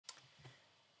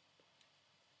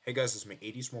Hey guys, it's me,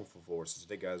 80 Small for Four. So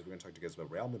today, guys, we're gonna talk to you guys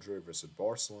about Real Madrid versus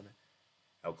Barcelona,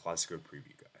 El Clasico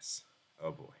preview, guys.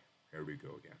 Oh boy, here we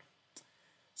go again.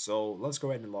 So let's go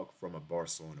ahead and look from a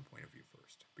Barcelona point of view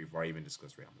first, before I even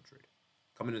discuss Real Madrid.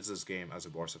 Coming into this game as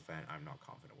a Barca fan, I'm not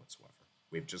confident whatsoever.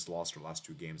 We've just lost our last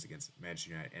two games against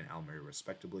Manchester United and Almeria,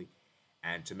 respectively,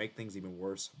 and to make things even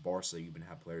worse, Barca even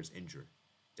have players injured.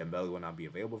 Dembele will not be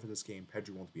available for this game.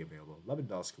 Pedri won't be available.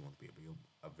 Lewandowski won't be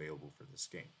available for this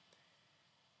game.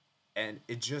 And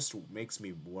it just makes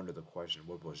me wonder the question,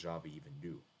 what will Xavi even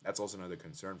do? That's also another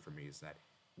concern for me, is that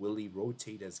will he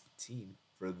rotate as team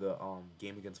for the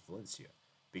game against Valencia?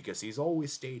 Because he's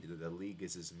always stated that the league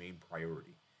is his main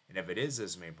priority. And if it is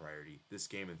his main priority, this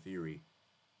game in theory,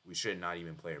 we should not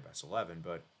even play our best 11,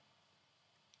 but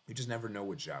you just never know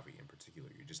with Xavi in particular.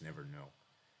 You just never know.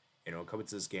 You know, coming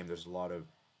to this game, there's a lot of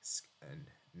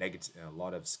negative, a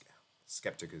lot of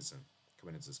skepticism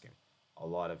coming into this game. A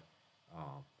lot of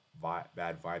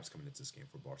bad vibes coming into this game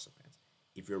for Barca fans.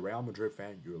 If you're a Real Madrid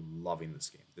fan, you're loving this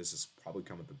game. This is probably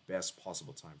come at the best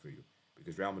possible time for you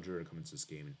because Real Madrid are coming to this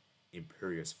game in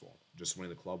imperious form, just winning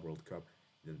the Club World Cup,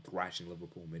 then thrashing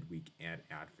Liverpool midweek at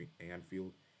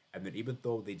Anfield, and then even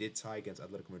though they did tie against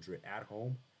Atletico Madrid at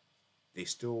home, they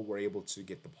still were able to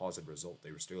get the positive result.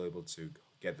 They were still able to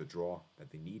get the draw that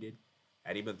they needed,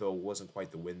 and even though it wasn't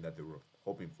quite the win that they were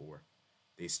hoping for,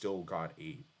 they still got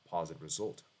a positive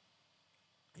result.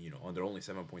 You know, and they're only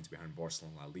 7 points behind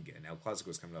Barcelona La Liga, and El Clasico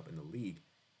is coming up in the league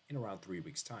in around 3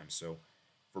 weeks' time. So,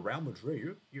 for Real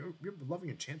Madrid, you're loving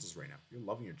your chances right now. You're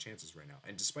loving your chances right now,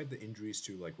 and despite the injuries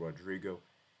to like Rodrigo,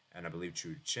 and I believe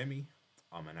to Chemi,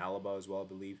 and Alaba as well, I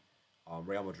believe,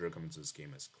 Real Madrid come into this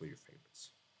game as clear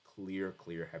favorites,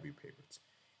 clear heavy favorites.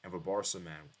 And for Barca,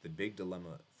 man, the big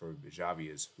dilemma for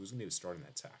Xavi is who's going to be starting the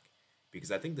attack,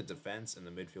 because I think the defense and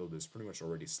the midfield is pretty much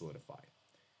already solidified.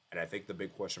 And I think the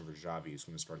big question for Xavi is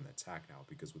going to start an attack now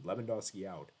because with Lewandowski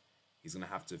out, he's going to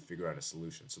have to figure out a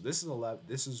solution. So this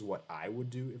is what I would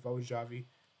do if I was Xavi,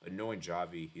 but knowing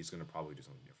Xavi, he's going to probably do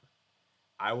something different.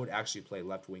 I would actually play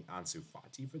left wing Ansu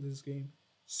Fati for this game.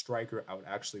 Striker, I would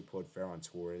actually put Ferran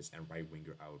Torres, and right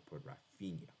winger, I would put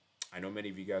Rafinha. I know many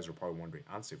of you guys are probably wondering,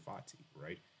 Ansu Fati,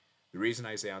 right? The reason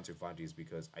I say Ansu Fati is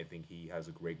because I think he has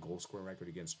a great goal scoring record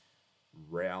against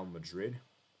Real Madrid.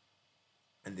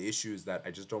 And the issue is that I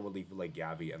just don't really feel like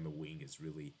Gavi and the wing is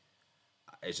really.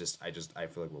 I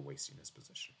feel like we're wasting his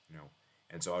position, you know.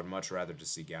 And so I'd much rather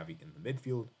just see Gavi in the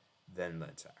midfield than the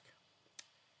attack.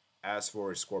 As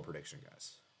for score prediction,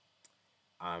 guys,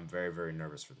 I'm very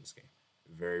nervous for this game.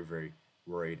 Very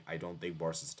worried. I don't think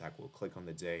Barca's attack will click on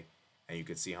the day, and you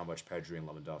can see how much Pedri and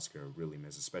Lewandowski are really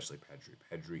miss, especially Pedri.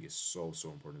 Pedri is so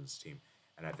important in this team,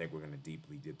 and I think we're gonna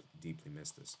deeply miss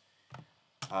this.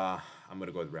 I'm going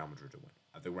to go with Real Madrid to win.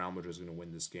 I think Real Madrid is going to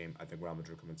win this game. I think Real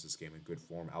Madrid comes into this game in good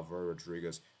form. Alvaro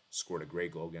Rodriguez scored a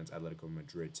great goal against Atletico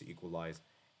Madrid to equalize.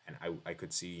 And I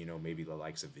could see, you know, maybe the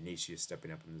likes of Vinicius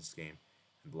stepping up in this game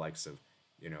and the likes of,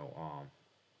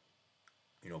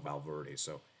 Valverde.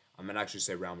 So I'm going to actually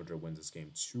say Real Madrid wins this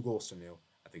game 2-0.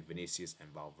 I think Vinicius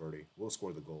and Valverde will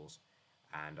score the goals.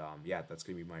 And yeah, that's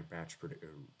going to be my match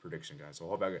prediction, guys. So I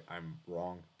hope I'm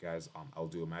wrong, guys. I'll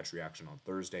do a match reaction on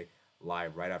Thursday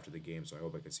live right after the game, so I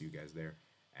hope I can see you guys there,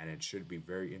 and it should be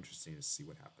very interesting to see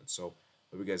what happens. So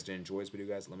hope you guys did enjoy this video,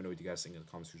 guys. Let me know what you guys think in the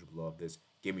comments section below of this.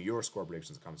 Give me your score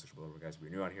predictions in the comment section below, guys. If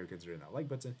you're new on here, consider that like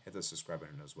button, hit the subscribe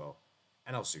button as well,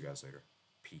 and I'll see you guys later.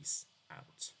 Peace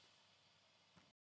out.